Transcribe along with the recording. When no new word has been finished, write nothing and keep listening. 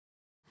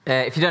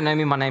If you don't know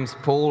me, my name's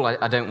Paul.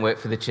 I don't work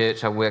for the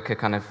church. I work a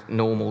kind of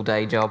normal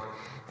day job,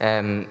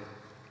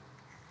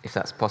 if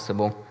that's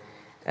possible.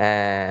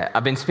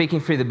 I've been speaking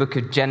through the book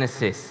of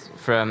Genesis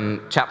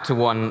from chapter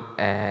 1.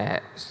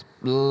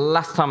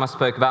 Last time I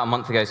spoke, about a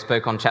month ago,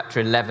 spoke on chapter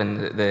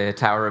 11, the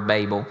Tower of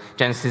Babel.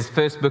 Genesis,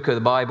 first book of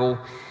the Bible,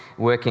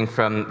 working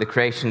from the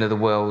creation of the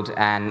world.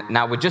 And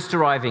now we're just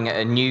arriving at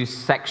a new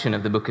section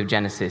of the book of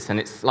Genesis. And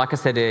it's, like I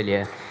said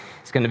earlier,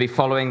 it's going to be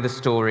following the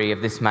story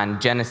of this man,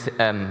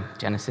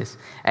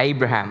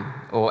 Abraham,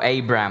 or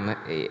Abram.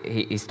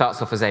 He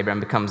starts off as Abraham,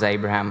 becomes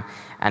Abraham,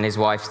 and his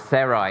wife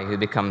Sarai, who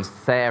becomes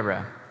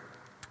Sarah.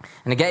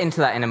 And I'll get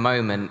into that in a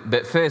moment,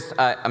 but first,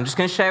 I'm just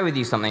going to share with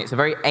you something. It's a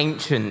very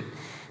ancient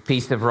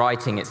piece of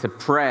writing. It's a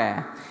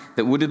prayer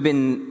that would have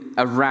been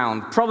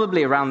around,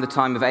 probably around the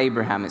time of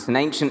Abraham. It's an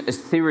ancient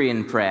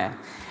Assyrian prayer,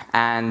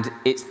 and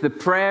it's the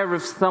prayer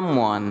of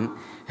someone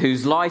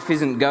whose life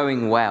isn't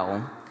going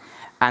well,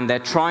 and they're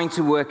trying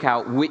to work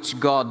out which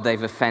God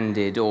they've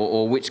offended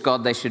or which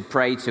God they should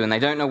pray to, and they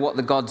don't know what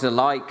the gods are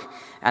like,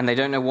 and they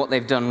don't know what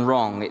they've done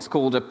wrong. It's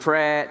called a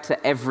prayer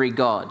to every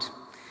God,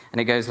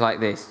 and it goes like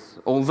this.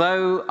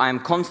 Although I am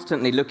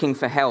constantly looking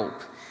for help,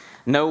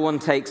 no one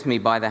takes me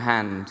by the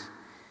hand.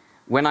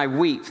 When I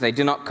weep, they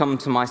do not come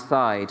to my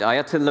side. I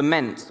utter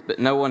laments, but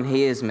no one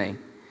hears me.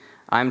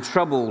 I am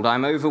troubled, I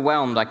am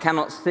overwhelmed, I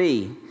cannot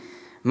see.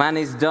 Man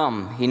is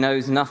dumb, he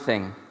knows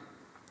nothing.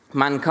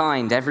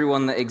 Mankind,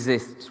 everyone that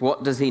exists,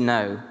 what does he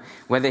know?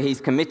 Whether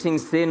he's committing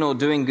sin or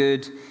doing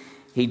good,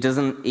 he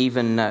doesn't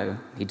even know.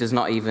 He does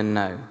not even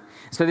know.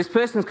 So this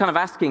person's kind of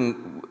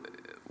asking,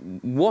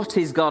 what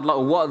is God like,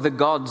 or what are the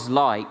gods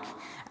like,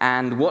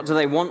 and what do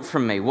they want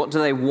from me? What do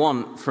they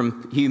want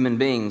from human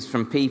beings,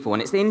 from people?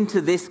 And it's into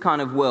this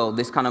kind of world,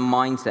 this kind of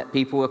mindset.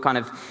 People are kind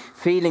of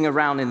feeling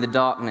around in the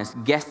darkness,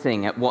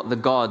 guessing at what the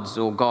gods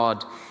or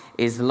God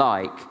is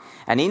like.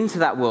 And into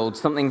that world,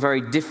 something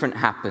very different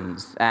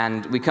happens.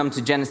 And we come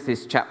to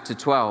Genesis chapter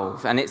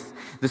 12. And it's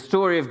the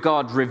story of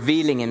God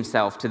revealing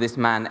himself to this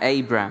man,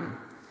 Abram.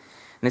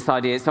 And this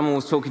idea, someone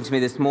was talking to me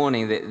this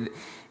morning, that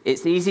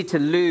it's easy to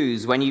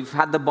lose when you've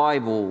had the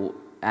Bible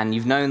and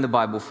you've known the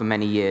Bible for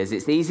many years.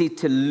 It's easy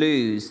to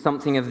lose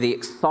something of the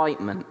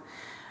excitement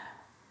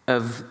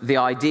of the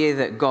idea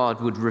that God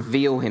would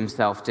reveal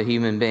himself to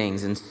human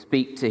beings and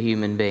speak to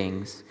human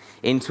beings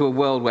into a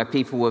world where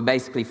people were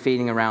basically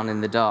feeling around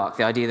in the dark.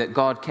 The idea that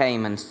God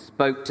came and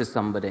spoke to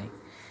somebody.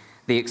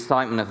 The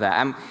excitement of that.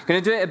 I'm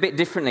going to do it a bit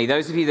differently.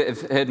 Those of you that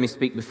have heard me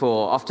speak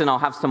before, often I'll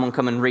have someone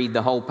come and read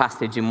the whole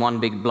passage in one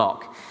big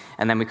block,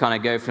 and then we kind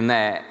of go from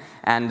there.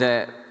 And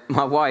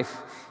my wife,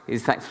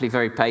 who's thankfully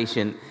very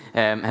patient,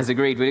 has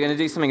agreed we're going to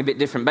do something a bit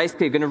different.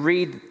 Basically, we're going to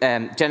read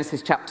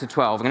Genesis chapter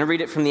 12. I'm going to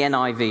read it from the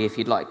NIV if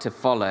you'd like to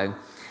follow.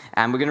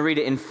 And we're going to read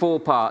it in 4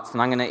 parts,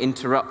 and I'm going to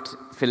interrupt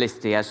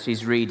Felicity as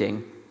she's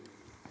reading.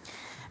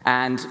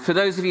 And for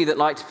those of you that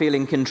like to feel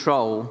in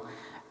control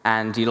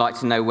and you like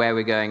to know where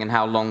we're going and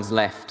how long's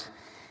left,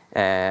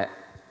 it's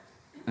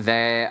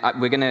going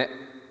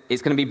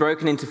to be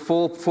broken into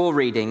four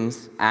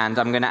readings, and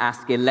I'm going to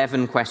ask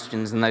 11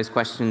 questions, and those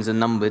questions are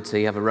numbered so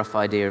you have a rough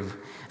idea of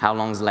how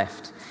long's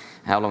left,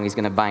 how long he's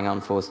going to bang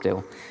on for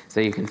still, so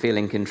you can feel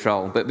in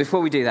control. But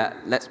before we do that,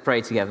 let's pray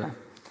together.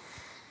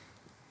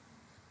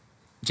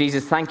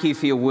 Jesus, thank you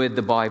for your word,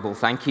 the Bible.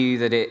 Thank you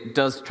that it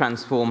does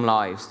transform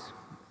lives.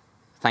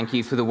 Thank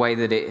you for the way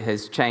that it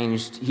has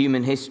changed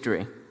human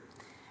history.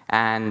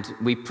 And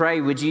we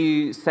pray, would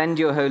you send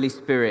your Holy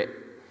Spirit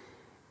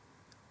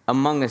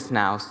among us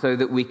now so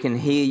that we can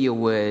hear your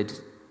word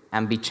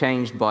and be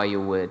changed by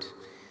your word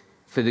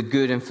for the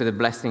good and for the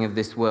blessing of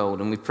this world.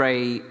 And we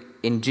pray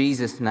in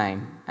Jesus'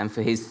 name and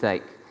for his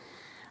sake.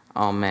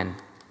 Amen.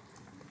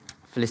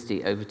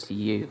 Felicity, over to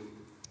you.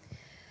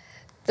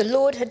 The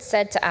Lord had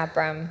said to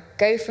Abram,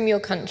 "Go from your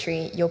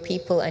country, your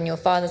people, and your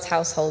father's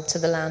household to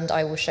the land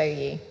I will show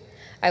you.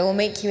 I will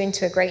make you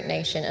into a great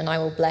nation, and I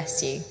will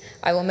bless you.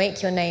 I will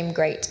make your name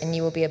great, and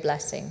you will be a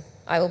blessing.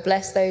 I will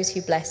bless those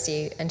who bless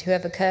you, and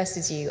whoever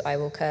curses you, I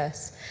will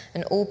curse.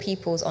 And all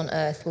peoples on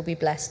earth will be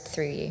blessed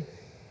through you."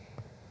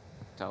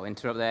 So I'll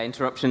interrupt there.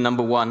 Interruption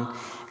number 1.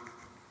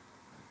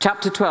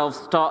 Chapter 12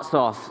 starts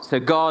off, so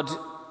God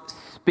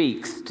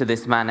speaks to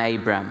this man,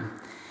 Abram.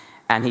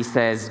 And he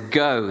says,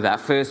 go, that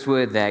first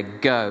word there,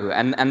 go.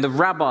 And the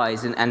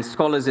rabbis and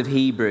scholars of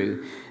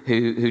Hebrew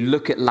who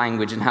look at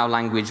language and how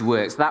language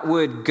works, that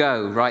word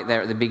go right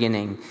there at the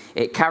beginning,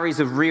 it carries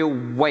a real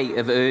weight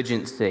of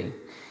urgency.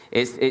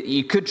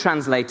 You could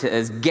translate it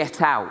as get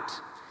out.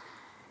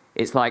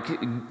 It's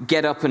like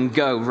get up and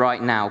go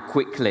right now,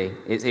 quickly.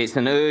 It's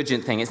an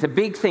urgent thing. It's a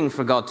big thing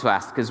for God to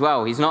ask as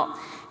well. He's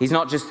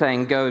not just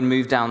saying go and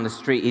move down the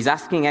street. He's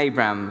asking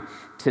Abram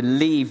to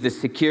leave the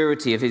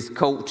security of his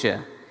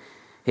culture.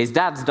 His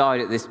dad's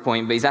died at this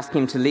point, but he's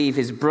asking him to leave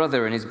his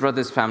brother and his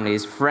brother's family,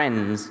 his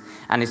friends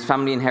and his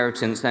family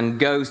inheritance, and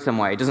go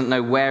somewhere. He doesn't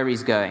know where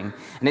he's going.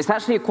 And it's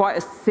actually quite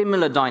a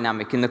similar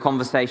dynamic in the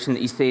conversation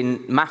that you see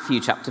in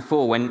Matthew chapter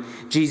 4 when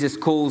Jesus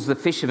calls the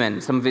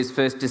fishermen, some of his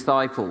first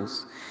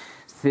disciples.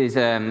 This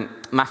is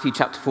Matthew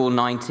chapter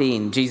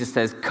 4:19. Jesus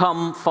says,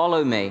 "Come,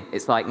 follow me."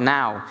 It's like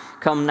now.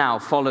 "Come now,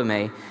 follow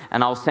me,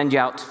 and I'll send you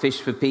out to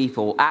fish for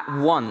people." At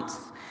once,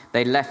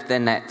 they left their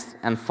nets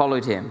and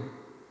followed him.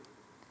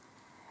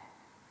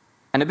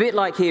 And a bit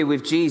like here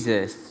with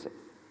Jesus,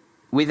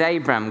 with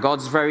Abram,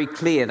 God's very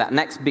clear, that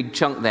next big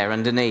chunk there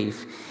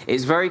underneath,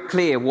 it's very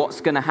clear what's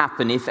going to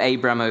happen if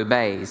Abram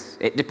obeys.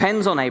 It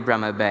depends on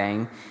Abram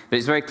obeying, but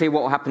it's very clear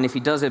what will happen if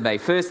he does obey.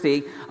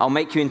 Firstly, I'll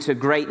make you into a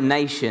great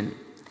nation.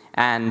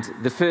 And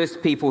the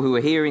first people who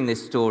are hearing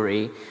this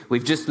story,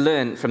 we've just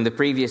learned from the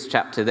previous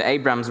chapter that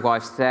Abram's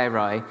wife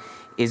Sarai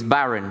is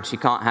barren. She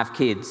can't have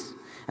kids.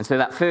 And so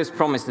that first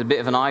promise is a bit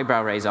of an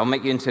eyebrow raiser. I'll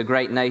make you into a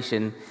great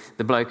nation,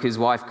 the bloke whose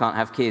wife can't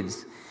have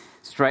kids.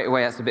 Straight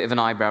away, that's a bit of an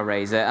eyebrow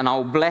raiser. And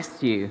I'll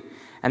bless you.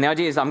 And the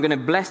idea is I'm going to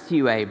bless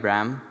you,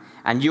 Abram,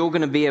 and you're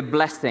going to be a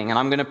blessing. And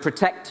I'm going to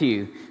protect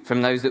you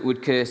from those that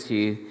would curse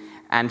you.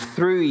 And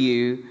through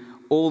you,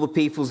 all the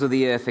peoples of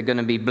the earth are going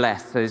to be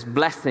blessed. So it's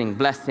blessing,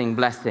 blessing,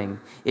 blessing.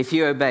 If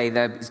you obey,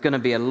 there's going to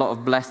be a lot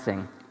of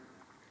blessing.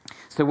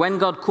 So when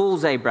God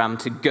calls Abram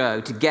to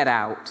go, to get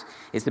out,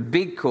 it's a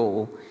big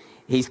call.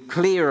 He's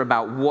clear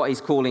about what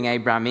he's calling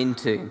Abram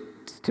into,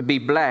 to be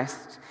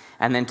blessed,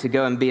 and then to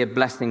go and be a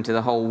blessing to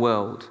the whole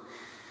world.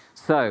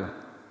 So,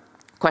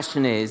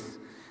 question is,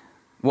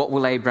 what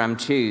will Abram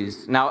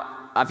choose? Now,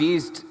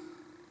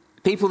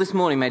 people this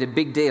morning made a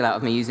big deal out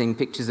of me using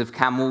pictures of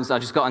camels. I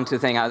just got into a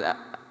thing,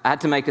 I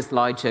had to make a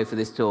slideshow for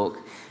this talk,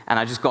 and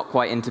I just got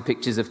quite into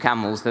pictures of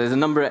camels. So there's a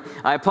number of,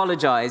 I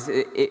apologize,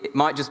 it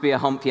might just be a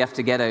hump you have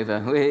to get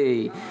over.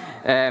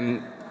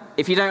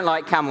 If you don't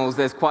like camels,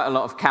 there's quite a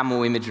lot of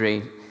camel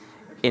imagery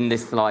in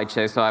this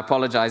slideshow, so I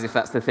apologize if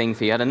that's the thing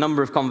for you. I had a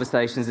number of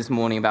conversations this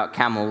morning about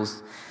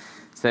camels,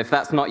 so if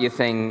that's not your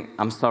thing,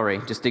 I'm sorry,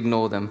 just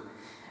ignore them.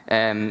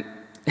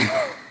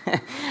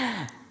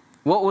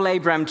 What will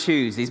Abram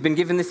choose? He's been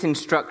given this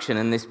instruction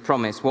and this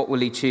promise. What will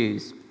he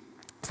choose?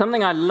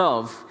 Something I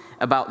love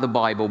about the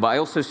Bible, but I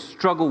also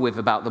struggle with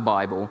about the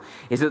Bible,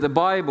 is that the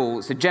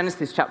Bible, so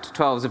Genesis chapter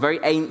 12 is a very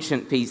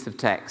ancient piece of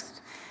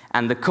text,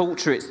 and the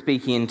culture it's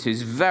speaking into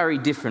is very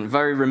different,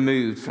 very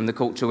removed from the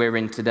culture we're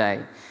in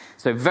today.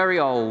 So very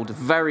old,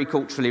 very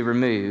culturally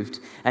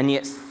removed, and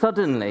yet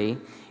suddenly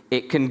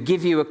it can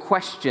give you a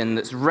question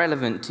that's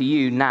relevant to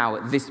you now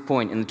at this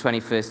point in the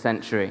 21st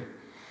century.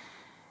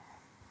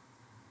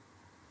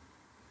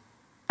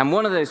 And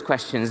one of those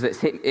questions that's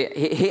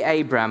hit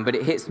Abram, but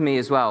it hits me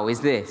as well, is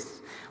this: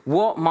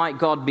 what might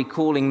God be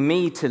calling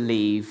me to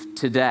leave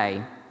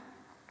today?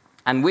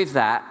 And with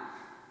that,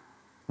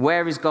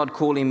 where is God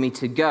calling me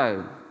to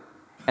go?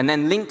 And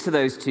then linked to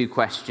those two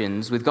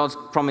questions, with God's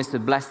promise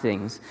of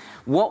blessings,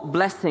 what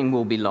blessing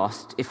will be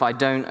lost if I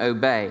don't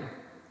obey?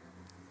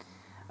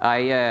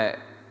 I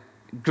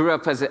grew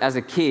up as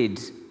a kid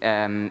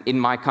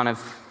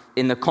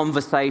in the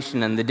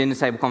conversation and the dinner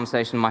table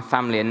conversation in my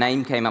family, a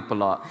name came up a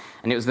lot,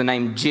 and it was the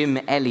name Jim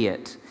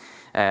Elliot.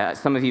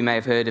 Some of you may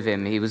have heard of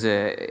him.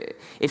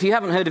 If you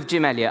haven't heard of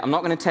Jim Elliot, I'm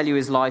not going to tell you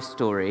his life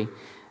story.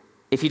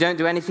 If you don't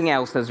do anything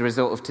else as a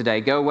result of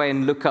today, go away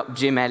and look up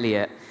Jim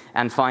Elliot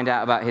and find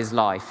out about his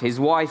life. His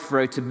wife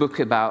wrote a book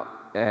about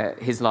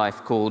his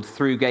life called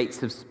Through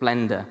Gates of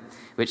Splendor,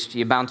 which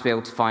you're bound to be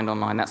able to find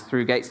online. That's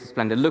Through Gates of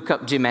Splendor. Look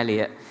up Jim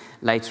Elliot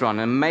later on.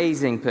 An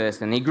amazing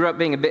person. He grew up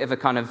being a bit of a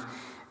kind of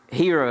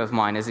hero of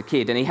mine as a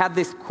kid, and he had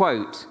this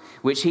quote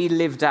which he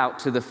lived out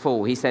to the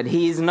full. He said,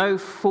 "He is no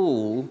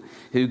fool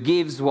who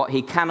gives what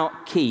he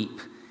cannot keep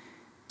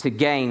to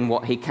gain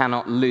what he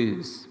cannot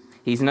lose."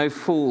 He's no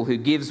fool who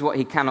gives what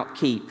he cannot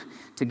keep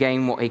to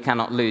gain what he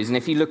cannot lose. And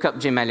if you look up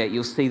Jim Elliot,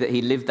 you'll see that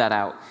he lived that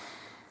out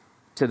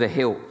to the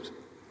hilt.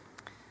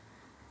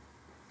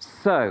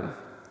 So,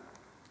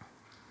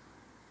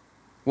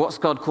 what's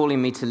God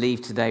calling me to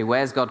leave today?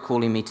 Where's God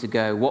calling me to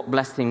go? What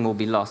blessing will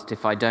be lost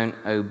if I don't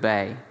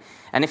obey?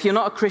 And if you're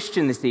not a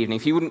Christian this evening,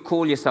 if you wouldn't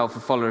call yourself a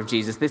follower of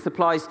Jesus, this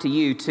applies to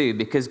you too,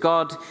 because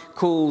God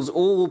calls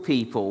all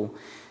people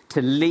to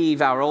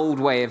leave our old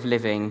way of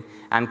living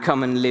and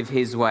come and live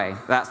his way.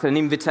 That's an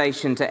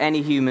invitation to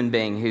any human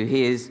being who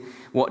hears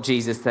what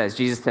Jesus says.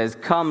 Jesus says,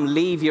 "Come,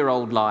 leave your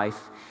old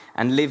life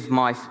and live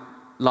my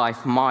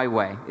life my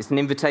way." It's an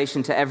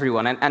invitation to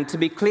everyone. And to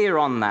be clear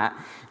on that,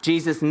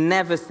 Jesus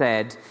never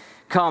said,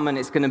 "Come and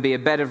it's going to be a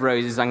bed of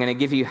roses. I'm going to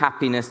give you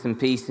happiness and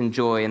peace and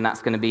joy, and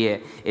that's going to be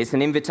it." It's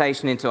an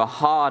invitation into a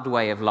hard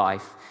way of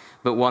life,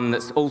 but one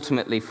that's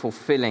ultimately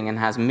fulfilling and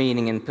has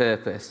meaning and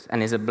purpose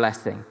and is a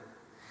blessing.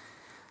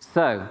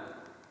 So,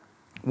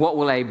 what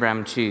will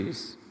Abram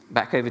choose?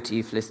 Back over to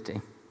you, Felicity.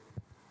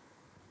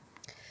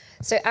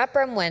 So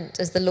Abram went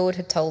as the Lord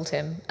had told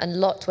him, and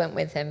Lot went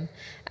with him.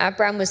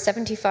 Abram was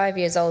 75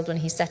 years old when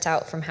he set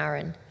out from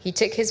Haran. He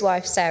took his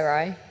wife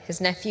Sarai, his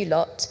nephew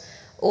Lot,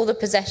 all the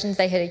possessions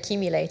they had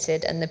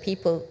accumulated, and the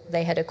people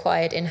they had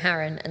acquired in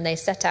Haran, and they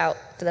set out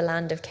for the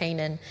land of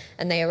Canaan,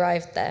 and they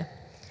arrived there.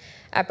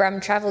 Abram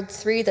traveled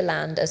through the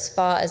land as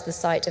far as the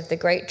site of the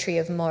great tree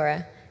of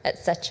Moreh at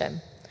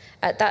Shechem.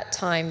 At that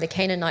time, the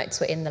Canaanites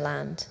were in the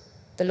land.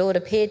 The Lord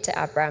appeared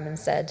to Abram and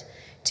said,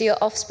 "To your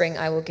offspring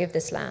I will give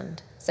this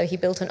land." So he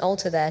built an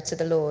altar there to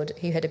the Lord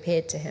who had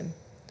appeared to him.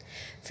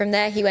 From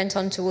there he went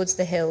on towards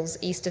the hills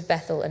east of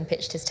Bethel and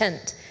pitched his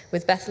tent,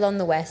 with Bethel on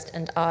the west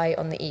and Ai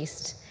on the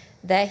east.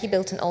 There he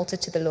built an altar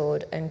to the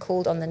Lord and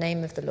called on the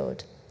name of the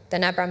Lord.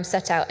 Then Abram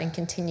set out and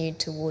continued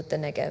toward the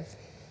Negev.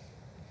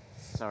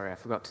 Sorry, I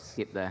forgot to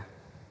skip there.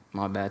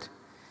 My bad.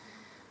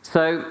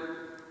 So,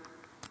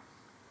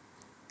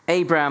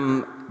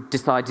 Abram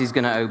decides he's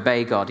going to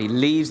obey God. He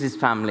leaves his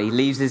family,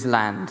 leaves his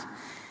land,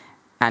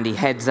 and he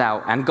heads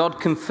out. And God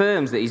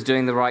confirms that he's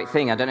doing the right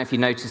thing. I don't know if you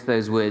noticed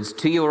those words.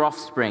 To your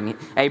offspring.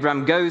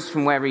 Abram goes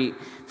from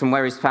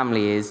where his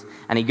family is,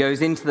 and he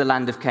goes into the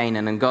land of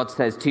Canaan. And God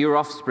says, to your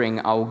offspring,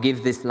 I will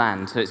give this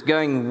land. So it's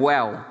going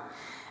well.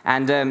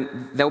 And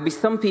there'll be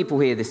some people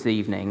here this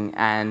evening,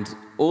 and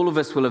all of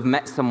us will have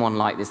met someone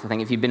like this, I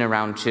think, if you've been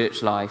around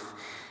church life.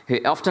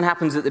 It often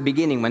happens at the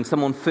beginning when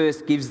someone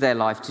first gives their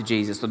life to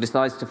Jesus or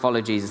decides to follow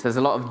Jesus. There's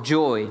a lot of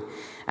joy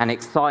and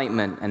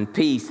excitement and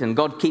peace, and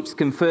God keeps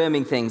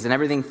confirming things, and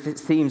everything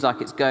seems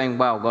like it's going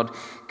well. God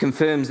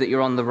confirms that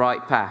you're on the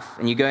right path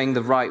and you're going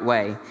the right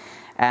way.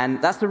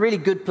 And that's a really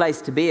good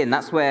place to be in.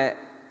 That's where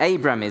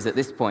Abram is at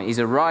this point. He's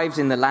arrived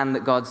in the land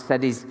that God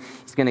said he's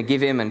going to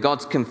give him, and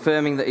God's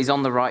confirming that he's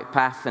on the right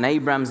path. And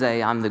Abram's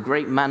saying, I'm the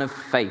great man of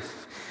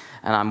faith,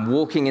 and I'm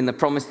walking in the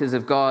promises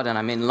of God, and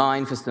I'm in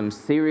line for some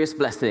serious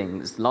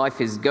blessings.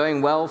 Life is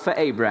going well for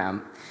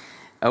Abram.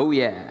 Oh,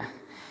 yeah.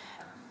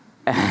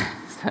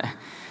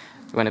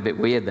 Went a bit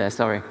weird there,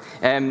 sorry.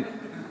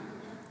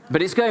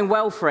 But it's going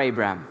well for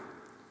Abram.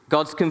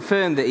 God's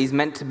confirmed that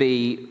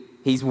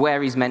he's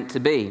where he's meant to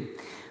be.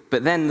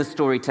 But then the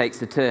story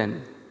takes a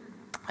turn.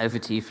 Over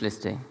to you,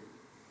 Felicity.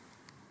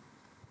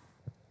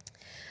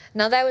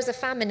 Now there was a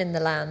famine in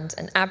the land,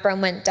 and Abram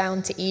went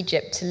down to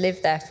Egypt to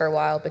live there for a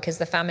while because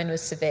the famine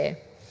was severe.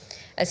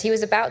 As he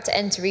was about to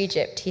enter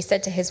Egypt, he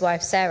said to his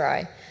wife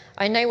Sarai,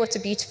 I know what a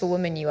beautiful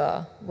woman you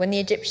are. When the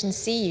Egyptians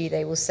see you,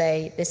 they will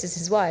say, this is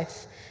his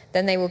wife.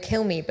 Then they will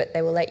kill me, but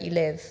they will let you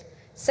live.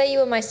 Say you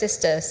are my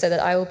sister, so that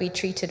I will be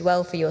treated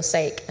well for your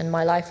sake, and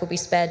my life will be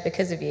spared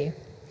because of you.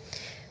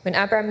 When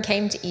Abram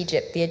came to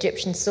Egypt, the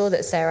Egyptians saw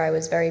that Sarai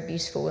was a very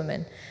beautiful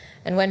woman.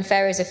 And when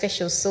Pharaoh's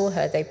officials saw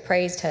her, they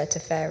praised her to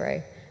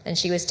Pharaoh, and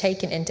she was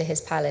taken into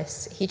his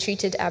palace. He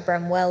treated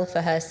Abram well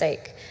for her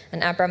sake,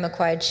 and Abram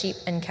acquired sheep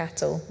and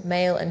cattle,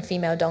 male and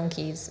female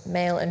donkeys,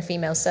 male and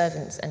female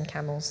servants, and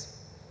camels.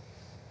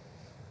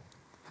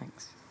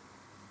 Thanks.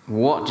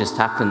 What just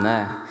happened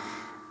there?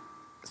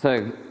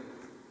 So,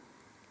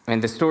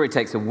 the story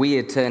takes a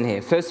weird turn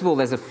here. First of all,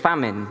 there's a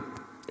famine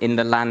in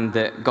the land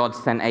that God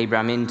sent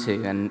Abram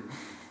into, and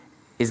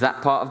is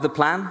that part of the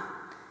plan?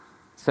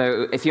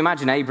 So if you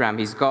imagine Abram,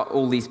 he's got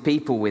all these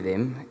people with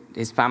him,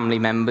 his family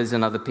members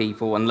and other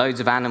people, and loads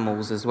of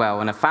animals as well,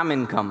 and a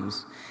famine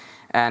comes,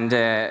 and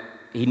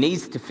he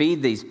needs to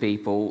feed these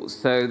people,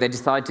 so they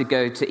decide to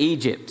go to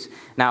Egypt.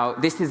 Now,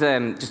 this is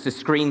just a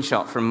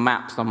screenshot from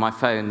maps on my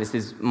phone. This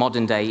is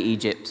modern-day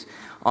Egypt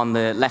on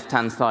the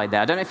left-hand side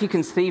there. I don't know if you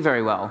can see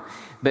very well,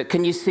 but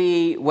can you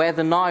see where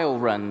the Nile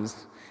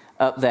runs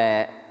up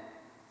there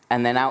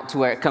and then out to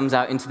where it comes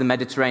out into the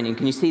Mediterranean?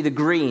 Can you see the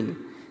green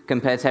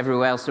compared to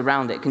everywhere else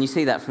around it? Can you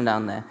see that from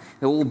down there?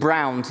 They're all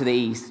brown to the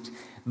east,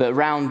 but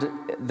around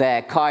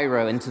there,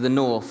 Cairo and to the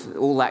north,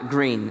 all that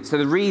green. So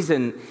the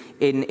reason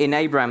in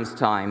Abraham's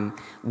time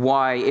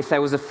why, if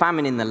there was a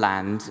famine in the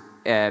land,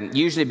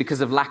 usually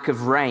because of lack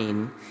of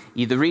rain,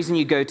 the reason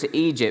you go to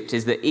Egypt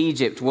is that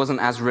Egypt wasn't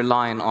as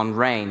reliant on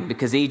rain,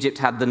 because Egypt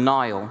had the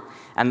Nile,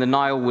 and the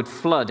Nile would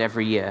flood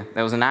every year.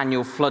 There was an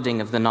annual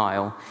flooding of the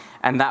Nile,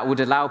 and that would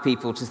allow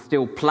people to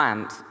still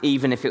plant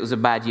even if it was a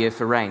bad year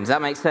for rain. Does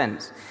that make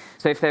sense?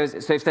 So if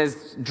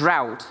there's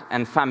drought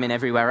and famine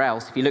everywhere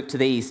else, if you look to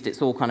the east, it's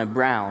all kind of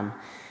brown.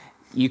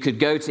 You could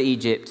go to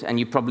Egypt and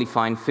you'd probably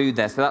find food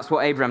there. So that's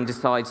what Abraham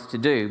decides to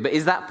do. But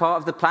is that part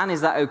of the plan?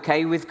 Is that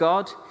okay with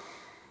God?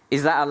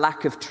 Is that a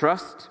lack of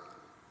trust?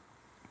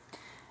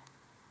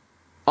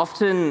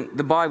 Often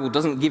the Bible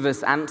doesn't give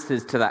us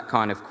answers to that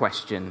kind of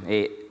question.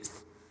 It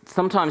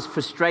sometimes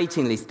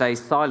frustratingly stays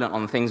silent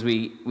on things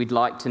we'd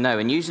like to know.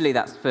 And usually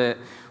that's for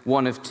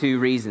one of two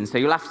reasons. So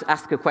you'll have to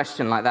ask a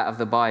question like that of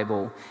the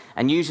Bible,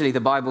 and usually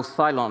the Bible's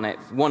silent on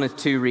it for one of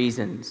two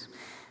reasons.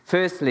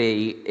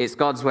 Firstly, it's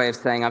God's way of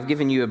saying, I've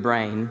given you a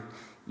brain,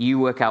 you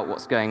work out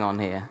what's going on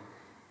here.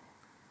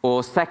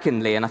 Or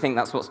secondly, and I think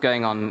that's what's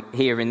going on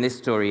here in this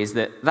story, is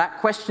that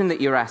question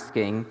that you're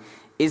asking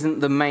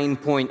isn't the main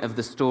point of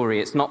the story.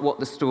 It's not what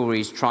the story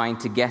is trying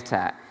to get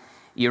at.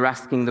 You're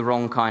asking the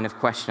wrong kind of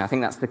question. I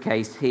think that's the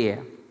case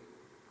here.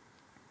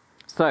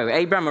 So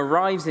Abraham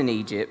arrives in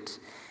Egypt,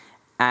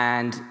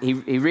 and he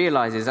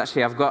realizes,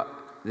 actually, I've got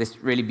this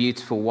really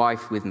beautiful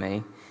wife with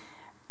me,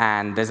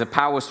 and there's a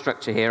power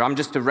structure here. I'm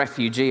just a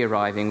refugee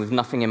arriving with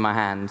nothing in my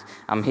hand.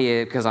 I'm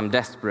here because I'm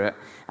desperate,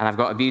 and I've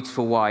got a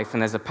beautiful wife,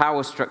 and there's a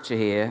power structure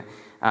here.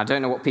 I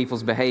don't know what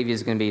people's behavior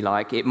is going to be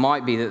like. It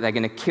might be that they're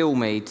going to kill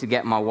me to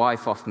get my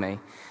wife off me.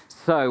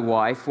 So,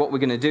 wife, what we're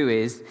going to do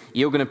is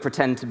you're going to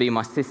pretend to be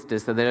my sister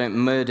so they don't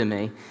murder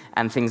me,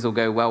 and things will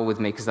go well with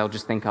me because they'll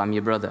just think I'm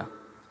your brother.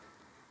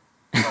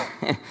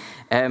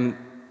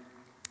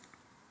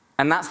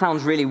 And that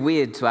sounds really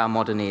weird to our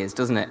modern ears,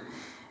 doesn't it?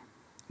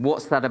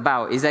 What's that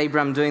about? Is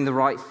Abram doing the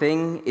right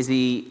thing? Is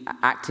he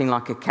acting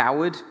like a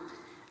coward?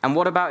 And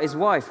what about his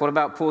wife? What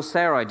about poor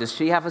Sarai? Does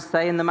she have a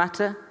say in the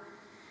matter?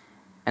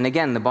 And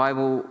again, the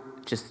Bible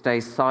just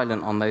stays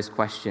silent on those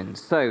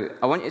questions. So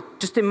I want you to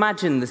just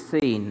imagine the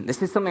scene.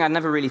 This is something I'd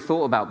never really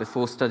thought about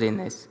before studying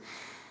this.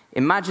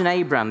 Imagine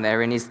Abram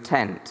there in his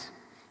tent.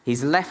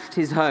 He's left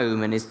his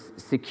home and his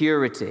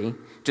security,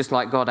 just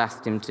like God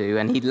asked him to,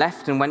 and he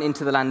left and went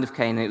into the land of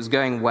Canaan. It was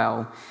going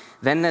well.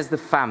 Then there's the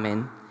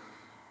famine,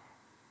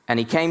 and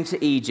he came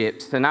to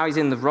Egypt, so now he's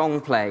in the wrong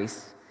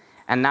place,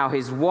 and now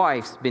his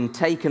wife's been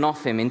taken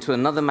off him into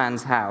another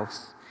man's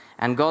house,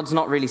 and God's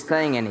not really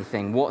saying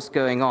anything. What's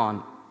going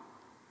on?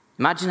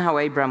 Imagine how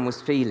Abram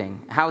was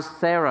feeling. How's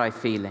Sarai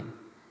feeling?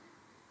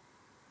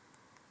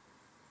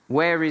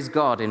 Where is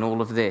God in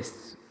all of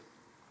this?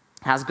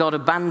 Has God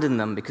abandoned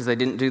them because they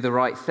didn't do the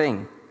right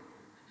thing?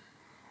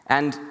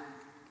 And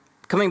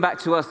coming back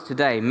to us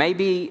today,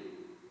 maybe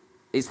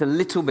it's a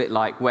little bit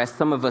like where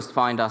some of us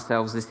find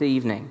ourselves this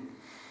evening.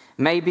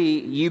 Maybe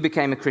you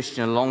became a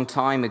Christian a long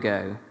time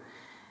ago,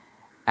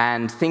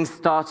 and things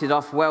started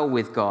off well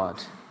with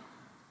God.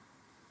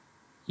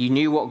 You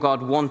knew what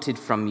God wanted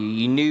from you.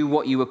 You knew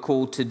what you were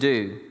called to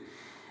do.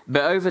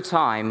 But over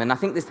time, and I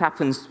think this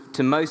happens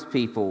to most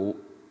people,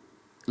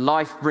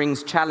 life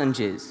brings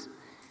challenges.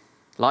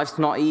 Life's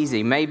not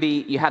easy.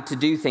 Maybe you had to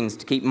do things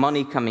to keep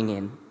money coming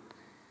in.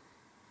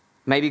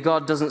 Maybe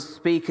God doesn't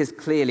speak as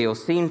clearly or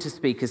seem to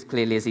speak as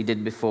clearly as he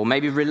did before.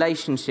 Maybe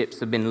relationships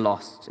have been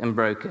lost and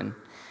broken.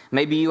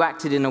 Maybe you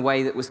acted in a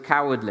way that was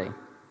cowardly.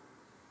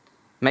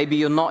 Maybe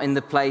you're not in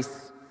the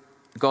place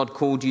God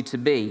called you to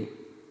be.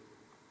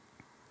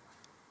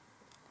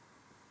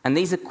 And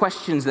these are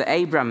questions that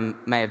Abram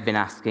may have been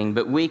asking,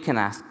 but we can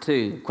ask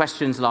too.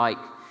 Questions like,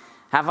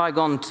 have I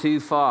gone too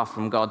far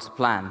from God's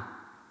plan?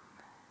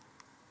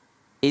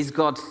 Is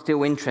God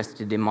still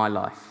interested in my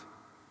life?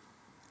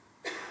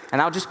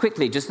 And I'll just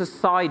quickly, just a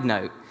side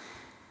note,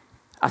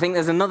 I think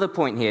there's another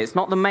point here. It's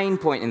not the main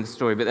point in the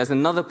story, but there's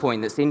another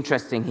point that's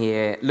interesting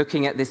here,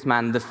 looking at this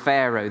man, the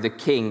Pharaoh, the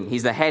king.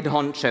 He's the head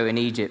honcho in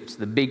Egypt,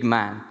 the big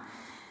man.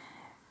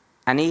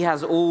 And he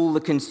has all the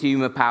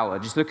consumer power.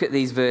 Just look at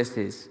these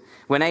verses.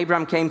 When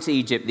Abram came to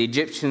Egypt, the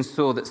Egyptians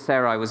saw that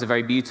Sarai was a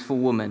very beautiful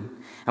woman.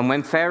 And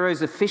when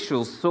Pharaoh's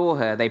officials saw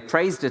her, they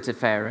praised her to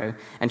Pharaoh,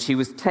 and she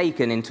was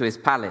taken into his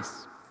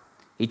palace.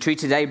 He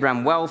treated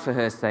Abram well for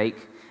her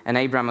sake, and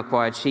Abram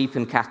acquired sheep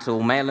and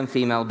cattle, male and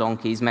female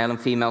donkeys, male and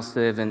female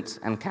servants,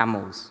 and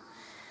camels.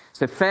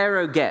 So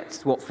Pharaoh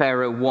gets what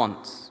Pharaoh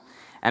wants.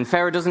 And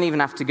Pharaoh doesn't even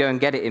have to go and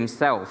get it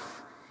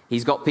himself.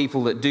 He's got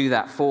people that do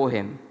that for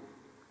him.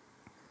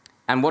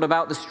 And what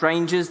about the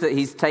strangers that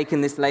he's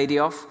taken this lady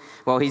off?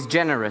 Well, he's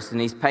generous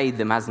and he's paid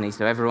them, hasn't he?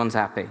 So everyone's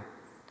happy.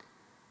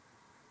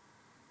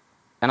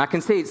 And I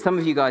can see it, some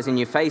of you guys in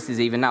your faces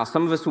even now.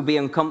 Some of us will be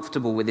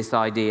uncomfortable with this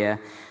idea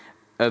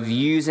of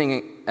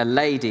using a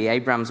lady,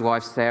 Abram's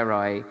wife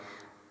Sarai,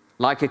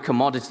 like a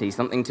commodity,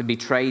 something to be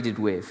traded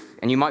with.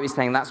 And you might be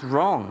saying, that's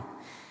wrong.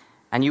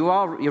 And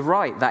you're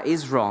right, that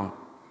is wrong.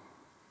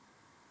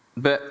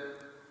 But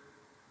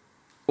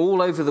all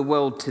over the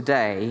world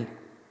today,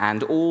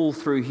 and all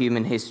through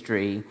human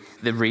history,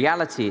 the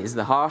reality is,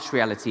 the harsh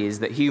reality is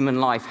that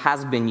human life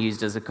has been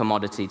used as a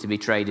commodity to be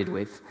traded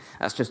with.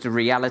 That's just a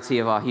reality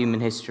of our human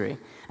history.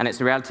 And it's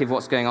a reality of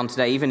what's going on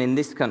today, even in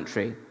this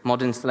country.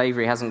 Modern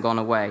slavery hasn't gone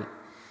away.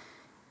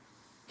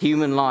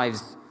 Human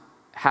lives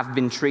have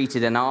been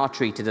treated and are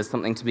treated as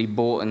something to be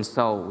bought and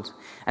sold.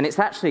 And it's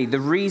actually the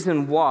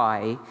reason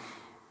why,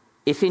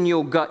 if in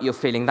your gut you're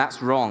feeling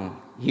that's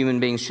wrong, human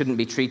beings shouldn't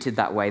be treated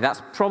that way,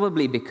 that's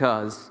probably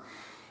because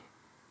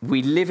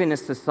we live in a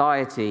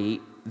society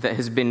that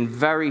has been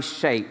very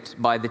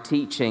shaped by the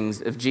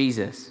teachings of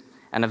Jesus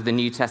and of the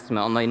New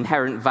Testament on the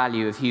inherent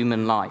value of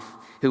human life.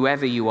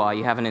 Whoever you are,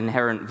 you have an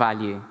inherent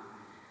value.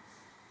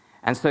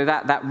 And so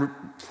that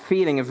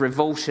feeling of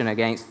revulsion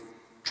against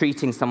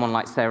treating someone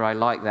like Sarai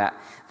like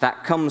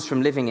that comes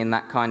from living in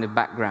that kind of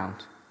background.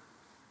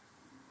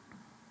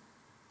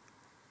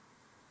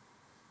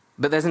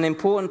 But there's an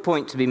important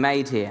point to be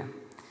made here.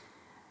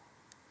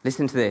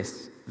 Listen to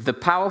this. The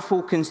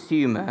powerful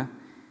consumer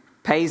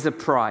pays a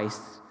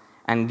price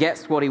and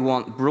gets what he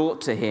wants brought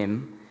to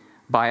him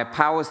by a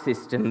power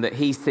system that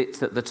he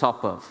sits at the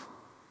top of.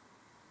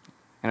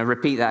 I'm going to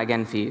repeat that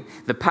again for you.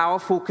 The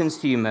powerful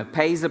consumer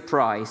pays a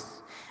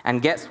price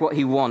and gets what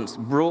he wants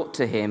brought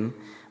to him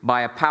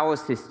by a power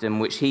system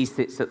which he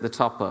sits at the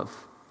top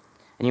of.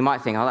 And you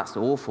might think, oh, that's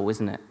awful,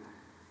 isn't it?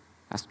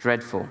 That's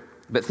dreadful.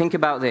 But think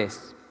about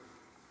this.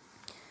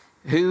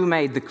 Who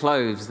made the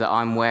clothes that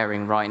I'm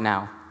wearing right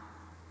now?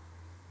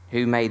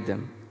 Who made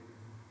them?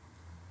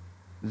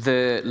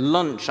 The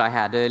lunch I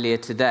had earlier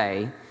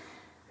today,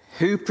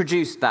 who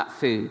produced that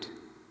food?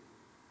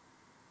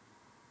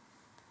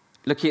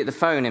 Looking at the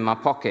phone in my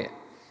pocket,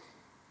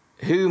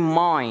 who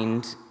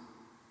mined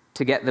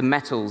to get the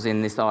metals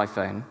in this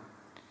iPhone?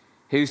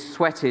 Who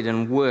sweated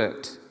and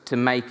worked to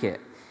make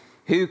it?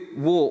 Who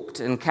walked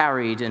and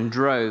carried and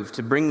drove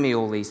to bring me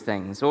all these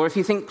things? Or if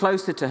you think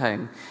closer to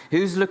home,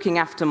 who's looking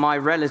after my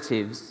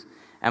relatives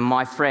and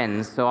my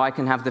friends so I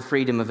can have the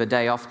freedom of a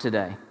day off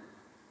today?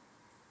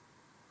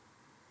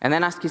 And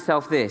then ask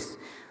yourself this: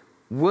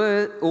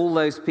 were all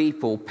those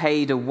people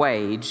paid a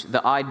wage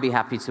that I'd be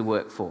happy to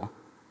work for?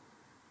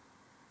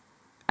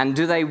 And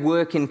do they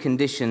work in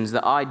conditions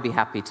that I'd be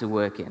happy to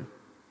work in?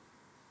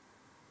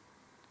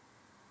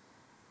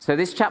 So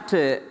this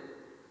chapter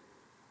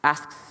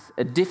asks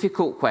a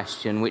difficult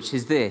question, which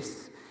is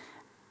this: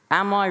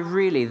 am I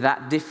really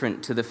that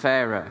different to the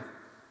Pharaoh?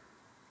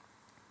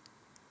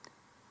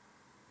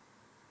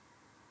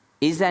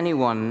 Is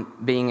anyone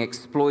being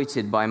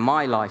exploited by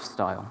my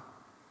lifestyle?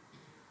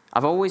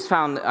 I've always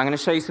found, I'm going to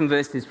show you some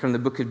verses from the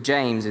book of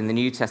James in the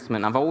New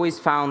Testament. I've always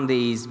found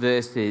these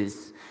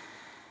verses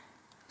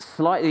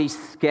slightly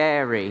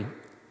scary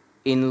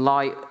in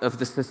light of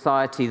the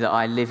society that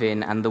I live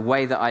in and the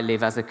way that I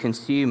live as a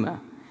consumer.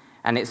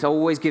 And it's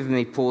always given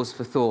me pause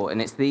for thought,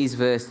 and it's these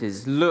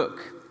verses.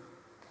 Look,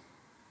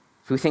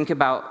 if we think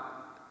about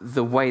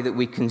the way that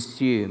we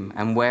consume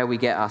and where we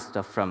get our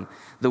stuff from,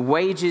 the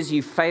wages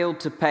you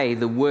failed to pay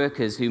the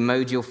workers who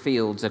mowed your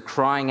fields are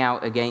crying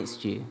out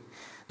against you.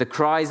 The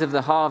cries of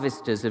the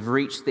harvesters have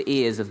reached the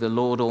ears of the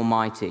Lord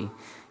Almighty.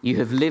 You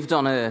have lived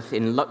on earth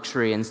in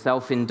luxury and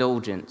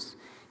self-indulgence.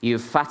 You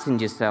have fattened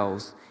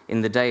yourselves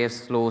in the day of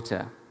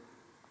slaughter.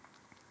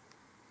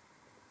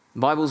 The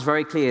Bible's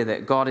very clear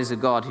that God is a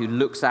God who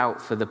looks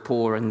out for the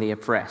poor and the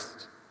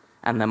oppressed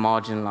and the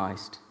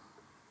marginalized.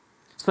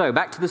 So,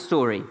 back to the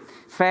story.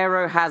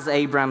 Pharaoh has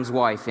Abram's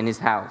wife in his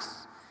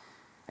house.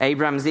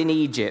 Abram's in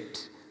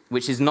Egypt,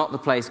 which is not the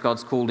place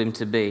God's called him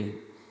to be.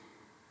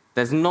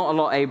 There's not a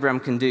lot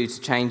Abram can do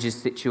to change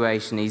his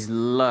situation. He's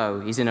low.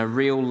 He's in a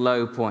real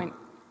low point.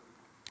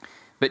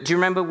 But do you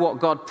remember what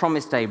God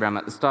promised Abram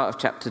at the start of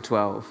chapter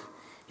 12?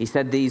 He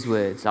said these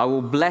words: I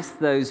will bless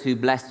those who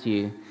bless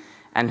you,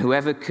 and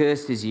whoever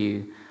curses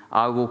you,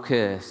 I will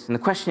curse. And the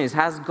question is,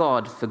 has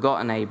God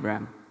forgotten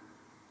Abram?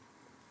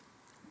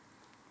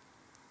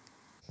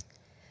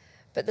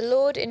 But the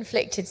Lord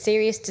inflicted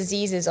serious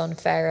diseases on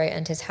Pharaoh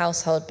and his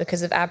household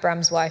because of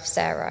Abram's wife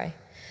Sarai.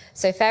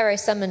 So Pharaoh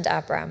summoned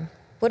Abram.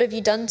 What have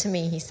you done to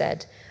me? He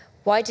said.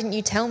 Why didn't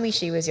you tell me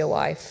she was your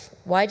wife?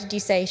 Why did you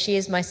say she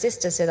is my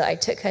sister so that I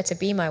took her to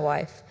be my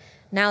wife?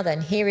 Now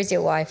then, here is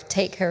your wife,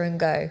 take her and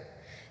go.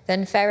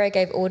 Then Pharaoh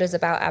gave orders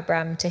about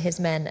Abram to his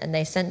men, and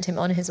they sent him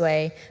on his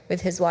way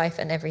with his wife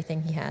and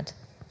everything he had.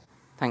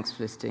 Thanks,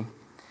 Felicity.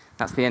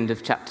 That's the end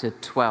of chapter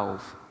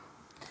 12.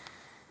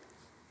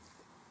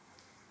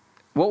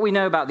 What we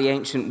know about the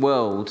ancient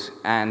world,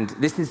 and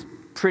this is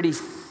pretty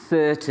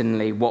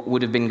certainly what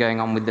would have been going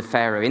on with the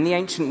Pharaoh. In the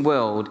ancient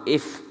world,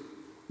 if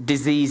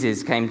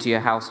diseases came to your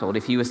household,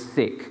 if you were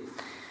sick,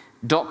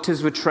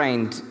 doctors were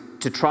trained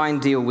to try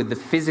and deal with the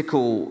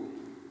physical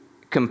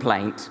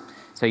complaint,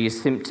 so your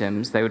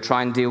symptoms. They would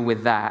try and deal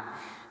with that.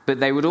 But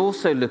they would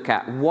also look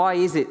at, why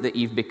is it that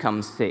you've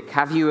become sick?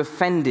 Have you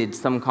offended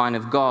some kind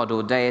of god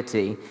or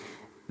deity,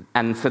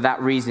 and for that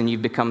reason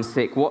you've become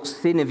sick? What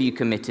sin have you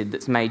committed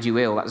that's made you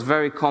ill? That's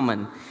very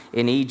common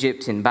in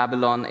Egypt, in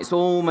Babylon. It's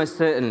almost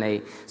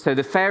certainly. So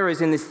the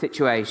Pharaoh's in this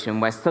situation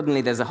where suddenly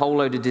there's a whole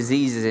load of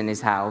diseases in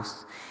his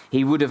house.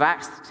 He would have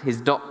asked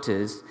his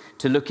doctors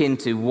to look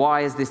into,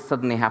 why has this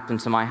suddenly happened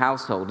to my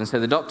household? And so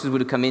the doctors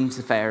would have come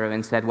into Pharaoh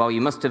and said, well,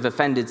 you must have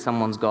offended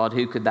someone's god.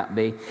 Who could that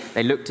be?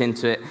 They looked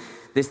into it.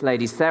 This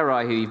lady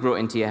Sarai, who you brought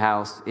into your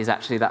house, is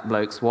actually that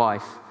bloke's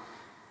wife.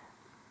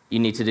 You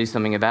need to do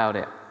something about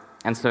it.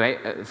 And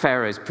so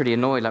Pharaoh's pretty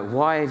annoyed, like,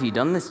 why have you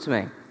done this to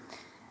me?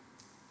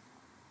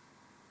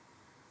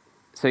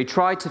 So he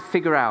tried to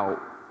figure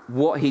out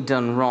what he'd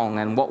done wrong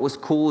and what was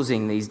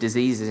causing these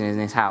diseases in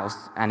his house,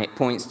 and it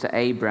points to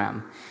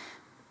Abram.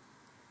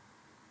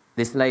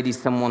 This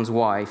lady's someone's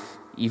wife.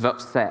 You've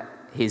upset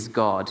his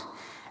God.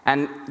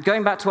 And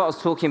going back to what I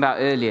was talking about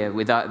earlier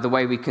with the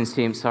way we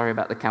consume, sorry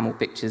about the camel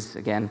pictures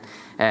again.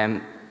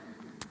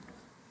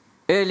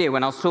 Earlier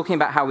when I was talking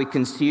about how we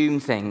consume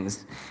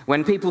things,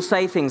 when people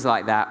say things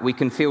like that, we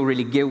can feel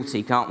really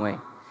guilty, can't we?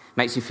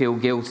 Makes you feel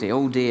guilty.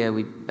 Oh dear,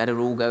 we better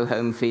all go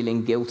home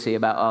feeling guilty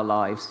about our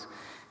lives.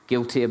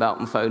 Guilty about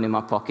my phone in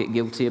my pocket,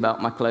 guilty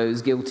about my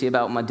clothes, guilty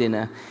about my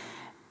dinner.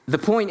 The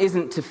point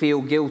isn't to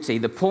feel guilty.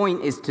 The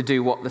point is to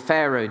do what the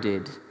Pharaoh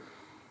did,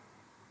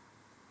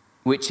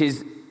 which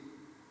is,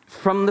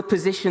 from the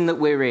position that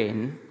we're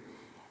in,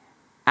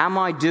 am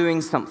I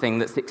doing something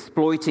that's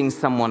exploiting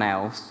someone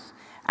else?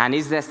 And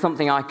is there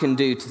something I can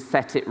do to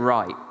set it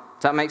right?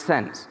 Does that make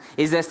sense?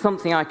 Is there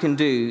something I can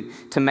do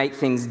to make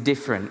things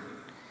different?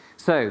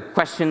 So,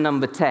 question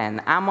number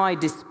 10, am I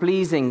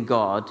displeasing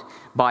God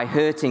by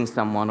hurting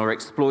someone or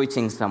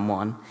exploiting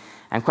someone?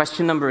 And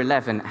question number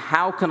 11,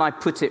 how can I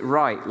put it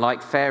right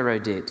like Pharaoh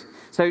did?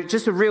 So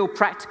just a real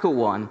practical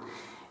one.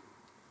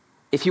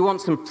 If you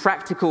want some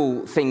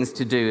practical things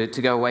to do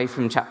to go away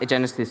from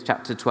Genesis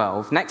chapter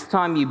 12, next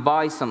time you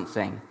buy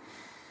something,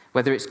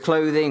 whether it's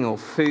clothing or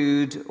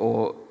food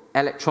or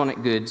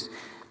electronic goods,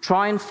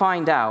 Try and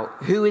find out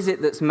who is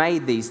it that's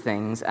made these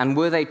things, and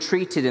were they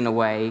treated in a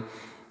way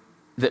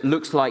that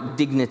looks like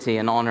dignity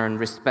and honor and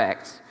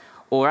respect?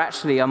 Or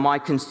actually, are my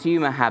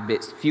consumer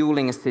habits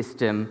fueling a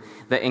system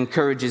that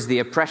encourages the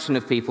oppression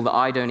of people that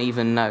I don't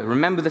even know?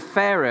 Remember, the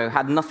Pharaoh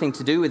had nothing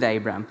to do with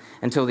Abram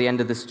until the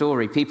end of the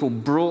story. People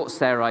brought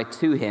Sarai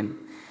to him.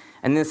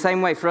 And in the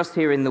same way, for us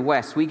here in the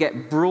West, we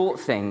get brought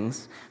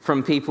things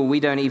from people we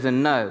don't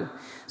even know.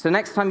 So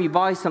next time you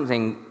buy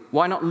something,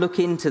 why not look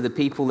into the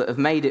people that have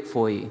made it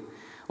for you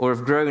or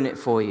have grown it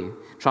for you?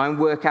 Try and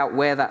work out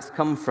where that's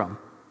come from.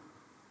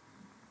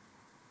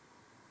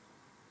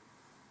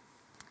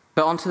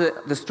 But onto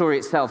the story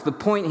itself. The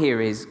point here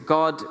is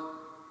God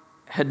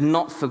had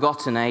not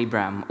forgotten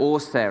Abram or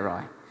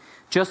Sarai.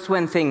 Just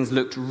when things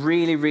looked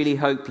really, really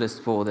hopeless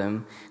for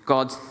them,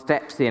 God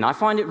steps in. I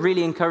find it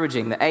really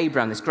encouraging that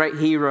Abram, this great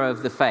hero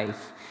of the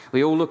faith,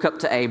 we all look up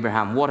to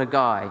Abraham. What a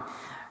guy.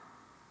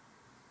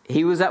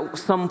 He was at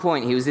some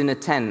point, he was in a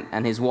tent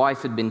and his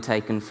wife had been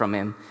taken from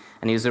him.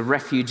 And he was a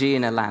refugee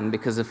in a land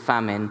because of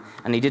famine.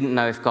 And he didn't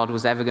know if God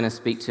was ever going to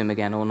speak to him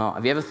again or not.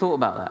 Have you ever thought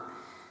about that?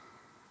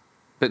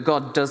 But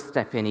God does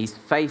step in. He's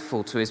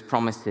faithful to his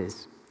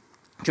promises.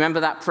 Do you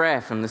remember that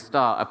prayer from the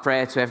start? A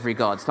prayer to every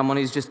God. Someone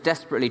who's just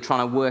desperately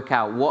trying to work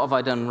out, what have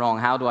I done wrong?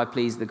 How do I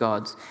please the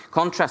gods?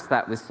 Contrast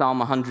that with Psalm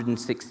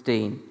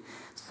 116.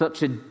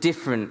 Such a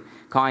different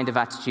kind of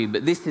attitude.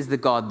 But this is the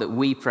God that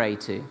we pray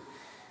to.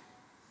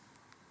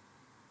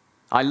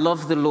 I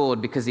love the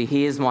Lord because he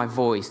hears my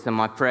voice and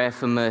my prayer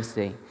for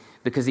mercy.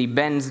 Because he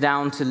bends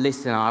down to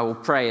listen. I will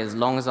pray as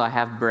long as I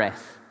have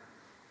breath.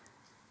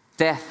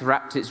 Death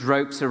wrapped its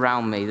ropes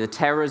around me. The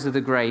terrors of the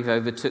grave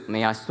overtook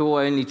me. I saw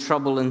only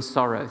trouble and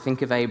sorrow.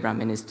 Think of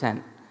Abram in his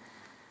tent.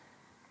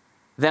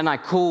 Then I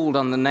called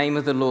on the name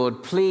of the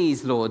Lord.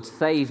 Please, Lord,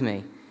 save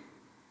me.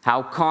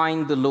 How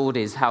kind the Lord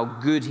is. How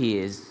good he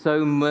is.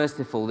 So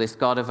merciful, this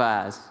God of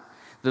ours.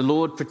 The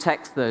Lord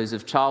protects those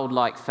of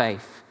childlike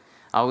faith.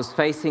 I was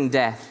facing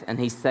death, and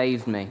he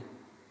saved me.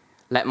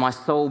 Let my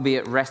soul be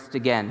at rest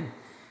again,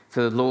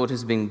 for the Lord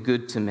has been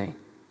good to me.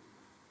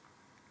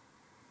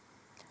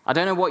 I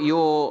don't know what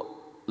your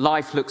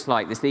life looks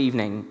like this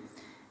evening,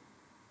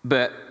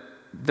 but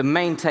the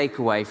main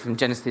takeaway from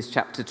Genesis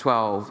chapter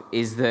 12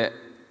 is that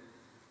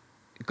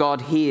God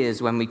hears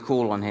when we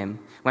call on him,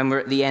 when we're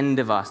at the end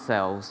of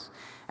ourselves.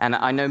 And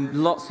I know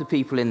lots of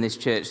people in this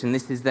church, and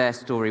this is their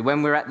story.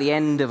 When we're at the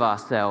end of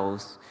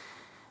ourselves,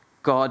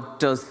 God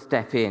does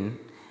step in.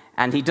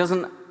 And he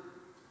doesn't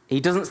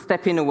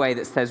step in a way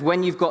that says,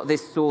 when you've got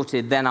this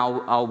sorted, then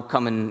I'll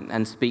come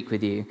and speak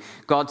with you.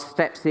 God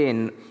steps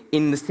in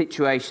the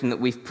situation that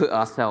we've put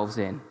ourselves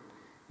in.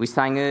 We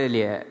sang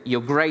earlier,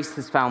 your grace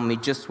has found me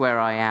just where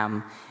I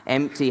am,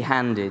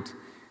 empty-handed.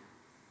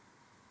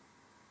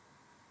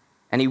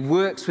 And he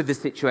works with the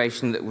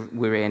situation that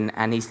we're in,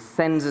 and he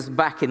sends us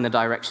back in the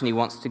direction he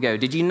wants to go.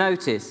 Did you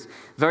notice? The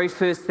very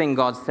first thing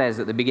God says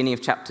at the beginning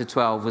of chapter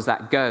 12 was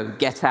that, go,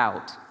 get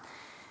out.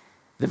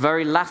 The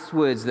very last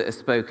words that are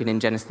spoken in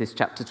Genesis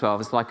chapter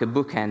 12, it's like a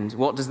bookend.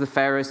 What does the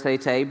Pharaoh say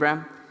to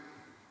Abram?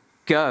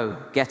 Go,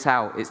 get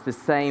out. It's the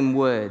same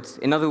words.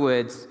 In other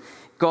words,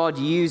 God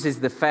uses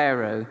the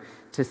Pharaoh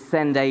to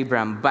send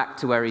Abram back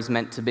to where he's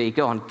meant to be.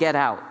 Go on, get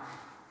out,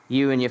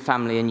 you and your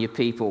family and your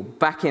people,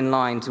 back in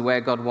line to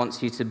where God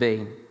wants you to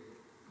be.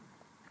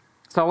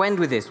 So I'll end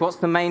with this. What's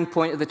the main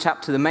point of the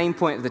chapter? The main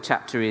point of the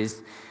chapter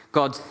is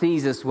God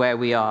sees us where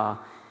we are,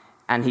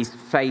 and he's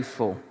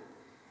faithful.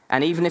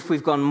 And even if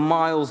we've gone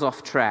miles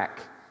off track,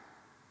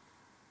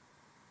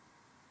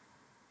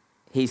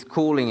 he's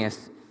calling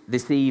us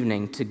this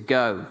evening to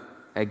go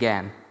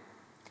again.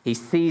 He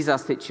sees our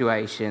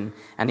situation,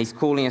 and he's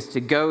calling us to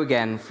go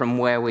again from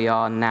where we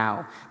are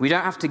now. We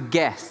don't have to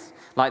guess,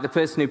 like the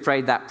person who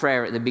prayed that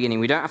prayer at the beginning.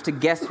 We don't have to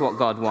guess what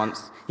God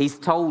wants. He's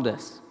told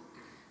us.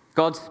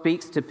 God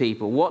speaks to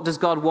people. What does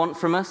God want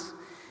from us?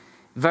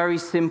 Very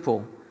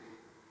simple.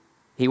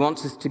 He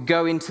wants us to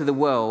go into the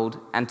world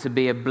and to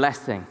be a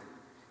blessing.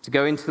 To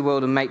go into the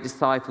world and make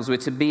disciples. We're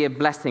to be a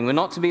blessing. We're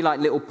not to be like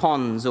little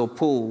ponds or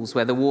pools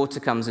where the water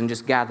comes and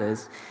just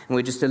gathers, and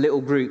we're just a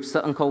little group.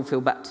 Sutton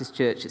Coldfield Baptist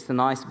Church, it's a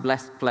nice,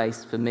 blessed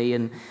place for me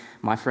and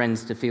my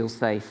friends to feel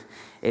safe.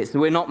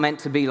 We're not meant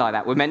to be like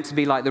that. We're meant to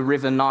be like the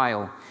River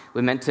Nile.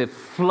 We're meant to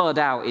flood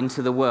out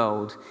into the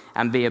world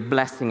and be a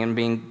blessing and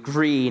bring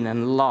green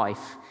and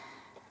life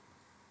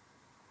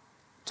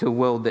to a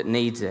world that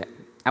needs it.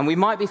 And we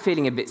might be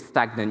feeling a bit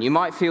stagnant. You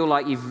might feel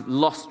like you've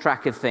lost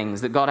track of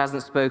things, that God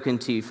hasn't spoken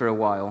to you for a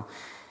while.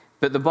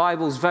 But the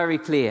Bible's very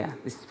clear.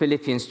 This is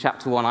Philippians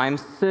chapter 1. I am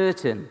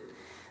certain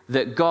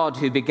that God,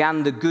 who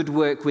began the good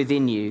work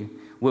within you,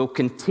 will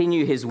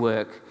continue his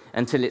work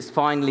until it's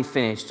finally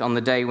finished on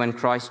the day when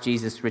Christ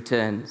Jesus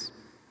returns.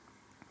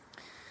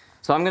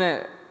 So I'm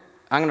going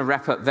to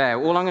wrap up there.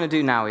 All I'm going to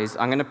do now is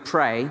I'm going to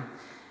pray,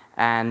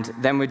 and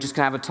then we're just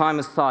going to have a time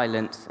of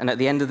silence. And at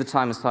the end of the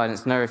time of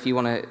silence, Noah, if you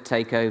want to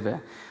take over,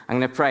 I'm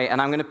going to pray.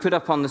 And I'm going to put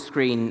up on the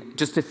screen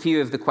just a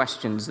few of the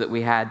questions that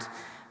we had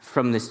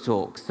from this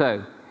talk.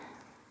 So,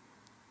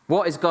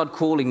 what is God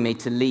calling me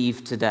to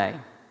leave today?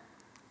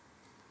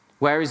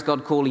 Where is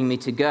God calling me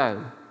to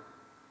go?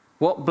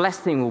 What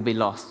blessing will be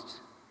lost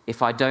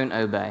if I don't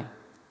obey?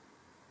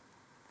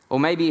 Or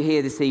maybe you're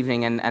here this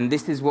evening and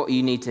this is what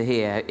you need to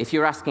hear. If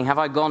you're asking, have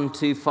I gone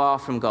too far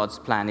from God's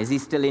plan? Is he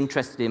still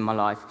interested in my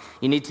life?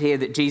 You need to hear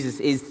that Jesus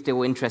is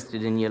still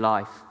interested in your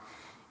life.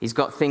 He's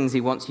got things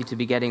he wants you to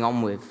be getting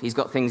on with. He's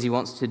got things he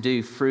wants to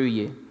do through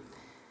you.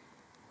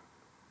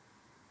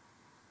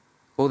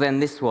 Or then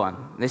this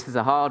is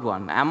a hard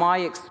one. Am I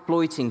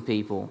exploiting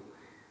people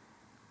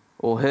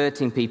or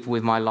hurting people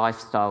with my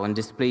lifestyle and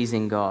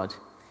displeasing God?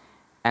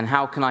 And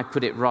how can I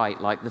put it right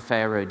like the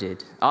Pharaoh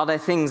did? Are there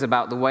things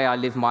about the way I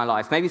live my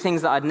life, maybe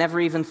things that I'd never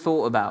even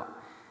thought about,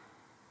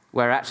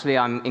 where actually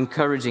I'm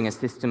encouraging a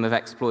system of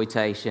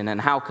exploitation,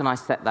 and how can I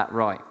set that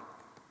right?